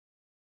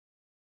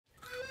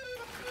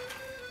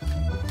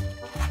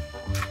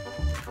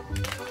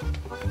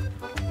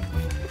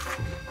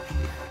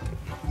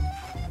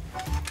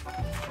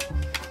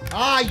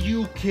Are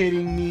you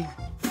kidding me?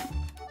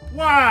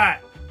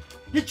 What?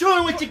 You're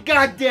chewing with your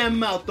goddamn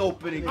mouth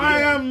open again. I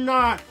am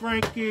not,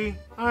 Frankie.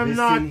 I'm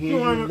Listen not here,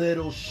 doing you it.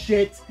 little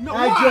shit. No,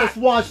 I what? just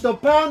watched a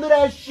pound of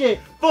that shit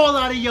fall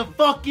out of your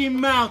fucking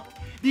mouth.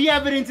 The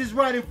evidence is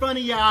right in front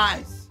of your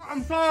eyes.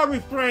 I'm sorry,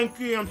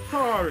 Frankie. I'm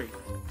sorry.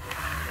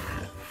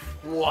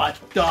 What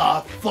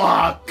the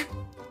fuck?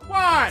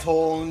 What?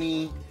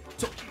 Tony.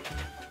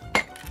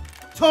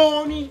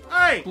 Tony.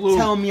 Hey. Blue.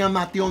 Tell me I'm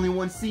not the only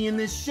one seeing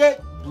this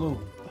shit. Blue,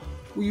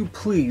 will you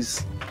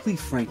please leave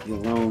Frankie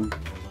alone?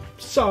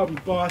 Sorry,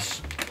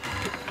 boss.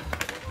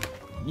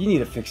 You need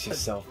to fix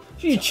yourself.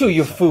 You chew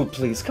your food,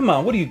 please. Come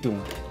on, what are you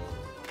doing?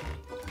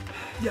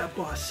 Yeah,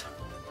 boss.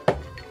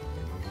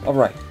 All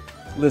right,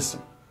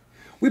 listen.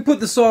 We put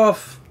this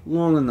off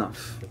long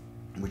enough.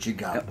 What you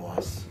got,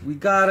 boss? We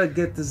gotta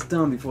get this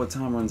done before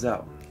time runs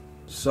out.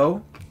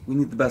 So, we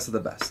need the best of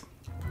the best.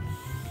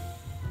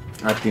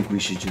 I think we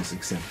should just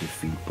accept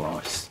defeat,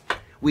 boss.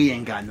 We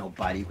ain't got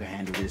nobody who can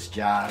handle this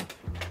job.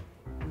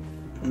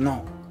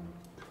 No.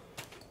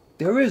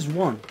 There is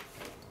one.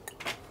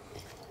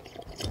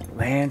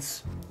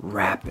 Lance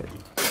Rapid.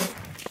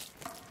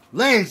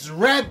 Lance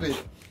Rapid?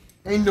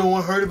 Ain't no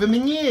one heard of him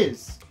in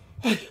years.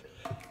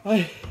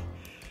 I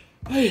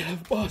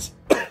have, boss.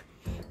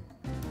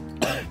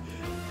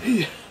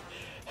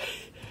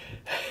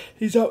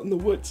 He's out in the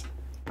woods.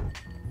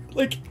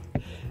 Like,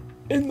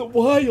 in the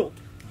wild.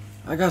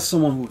 I got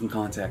someone who can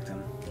contact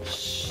him.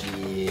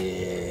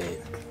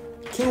 Shit.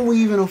 Can we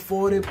even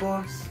afford it,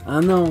 boss?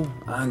 I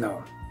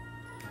know.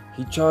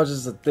 He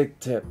charges a thick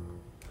tip.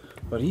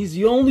 But he's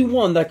the only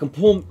one that can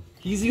pull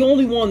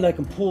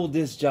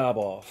this job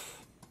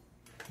off.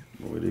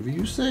 Whatever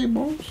you say,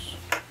 boss.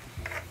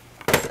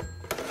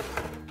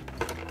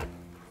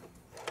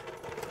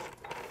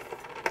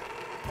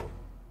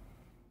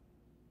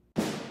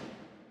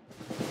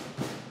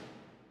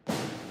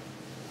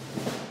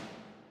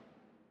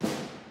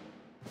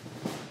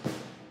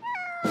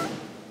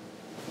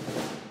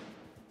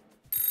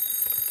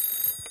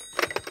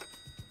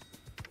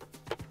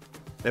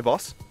 Hey,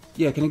 boss?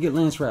 Yeah, can I get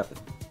Lance Rapid?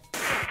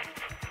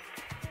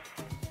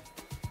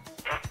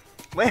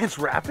 Lance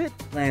Rapid?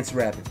 Lance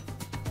Rapid.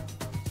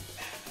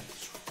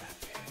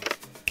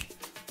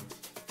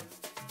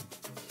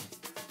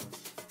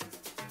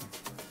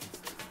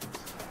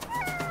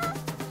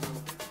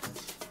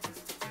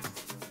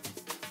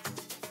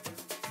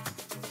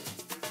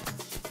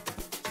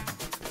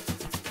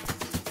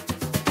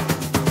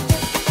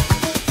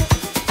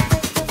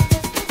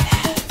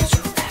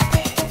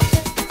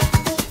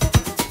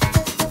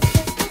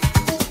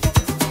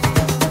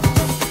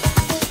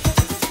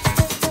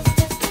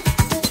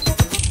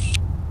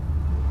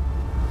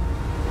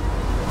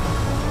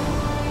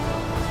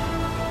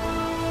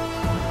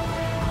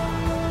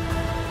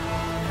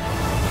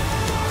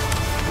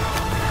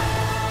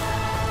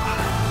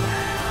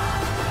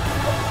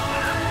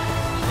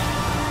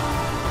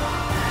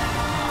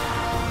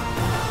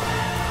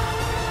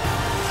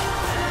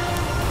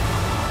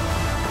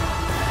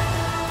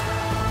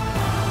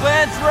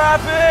 Lance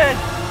Rapid!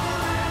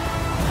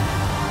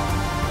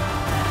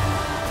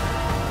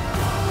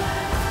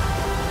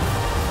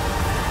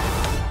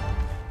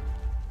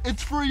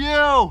 It's for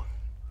you!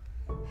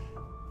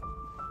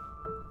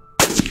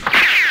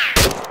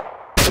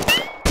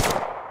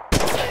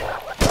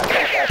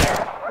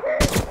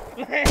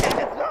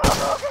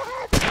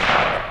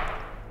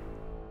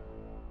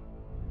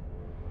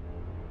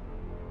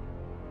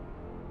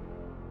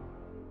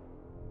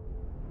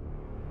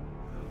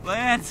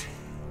 Lance!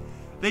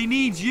 They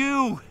need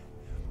you!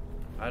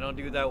 I don't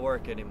do that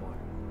work anymore.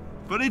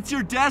 But it's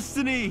your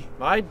destiny!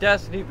 My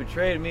destiny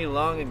betrayed me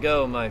long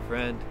ago, my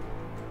friend.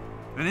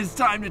 And it's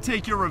time to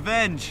take your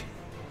revenge!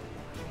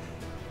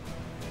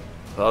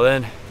 Well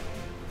then,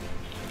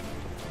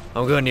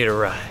 I'm gonna need a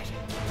ride.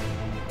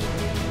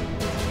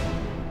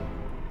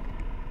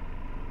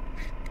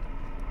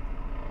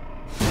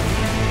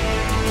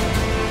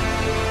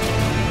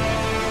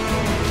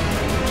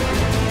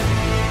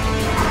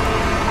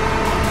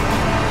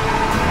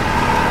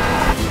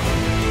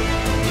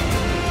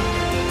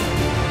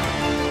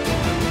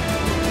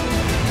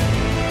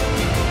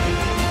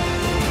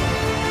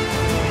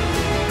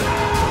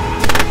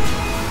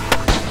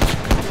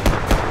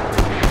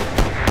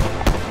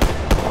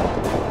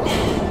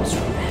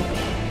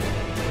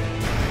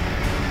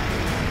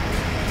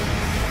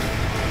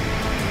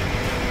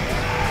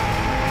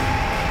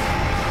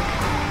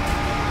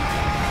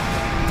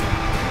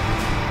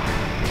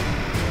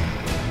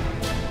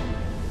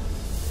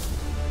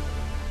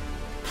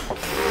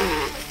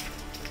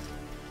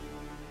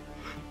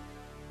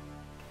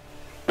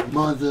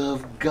 Mother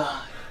of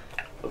God.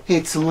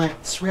 It's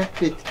Lance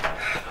Rapid.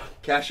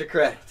 Cash or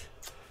credit?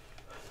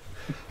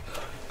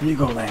 Here you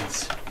go,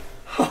 Lance.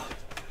 Oh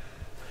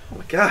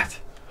my God.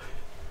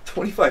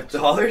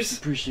 $25?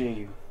 Appreciate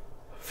you.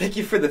 Thank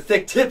you for the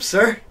thick tip,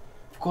 sir.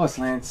 Of course,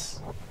 Lance.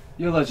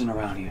 You're a legend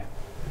around here.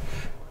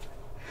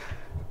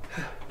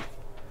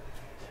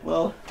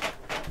 Well,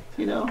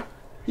 you know,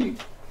 you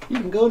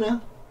can go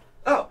now.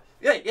 Oh,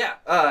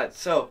 Yeah.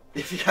 So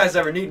if you guys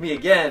ever need me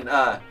again,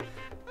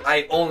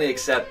 I only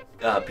accept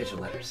pigeon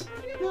letters.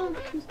 No,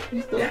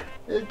 yeah.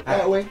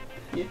 That way.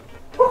 Yeah.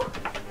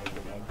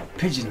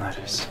 Pigeon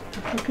letters.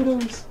 Look at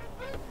those.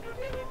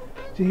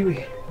 Do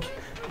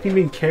you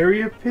mean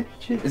carrier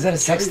pigeon? Is that a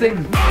sex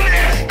thing?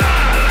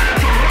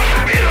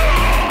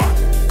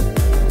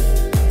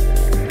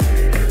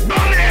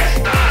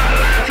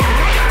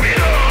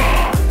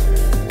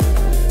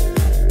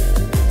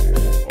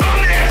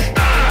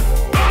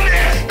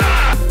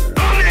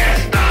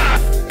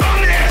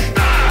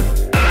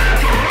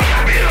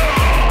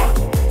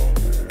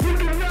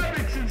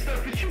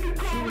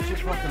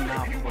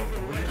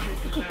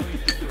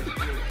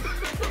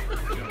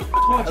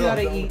 Taught you how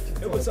to eat.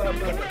 It was our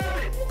mother.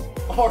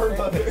 Our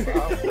mother.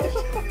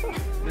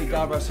 May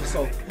God rest her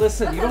soul.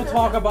 Listen, you don't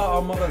talk about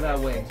our mother that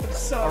way.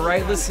 All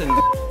right, listen.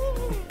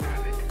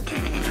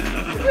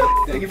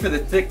 Thank you for the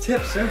thick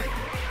tip, sir.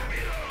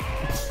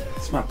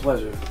 It's my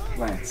pleasure,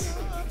 Lance,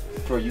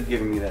 for you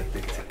giving me that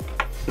big tip.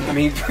 I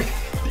mean,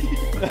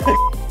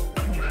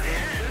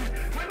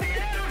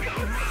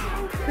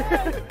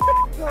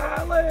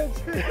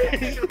 Lance.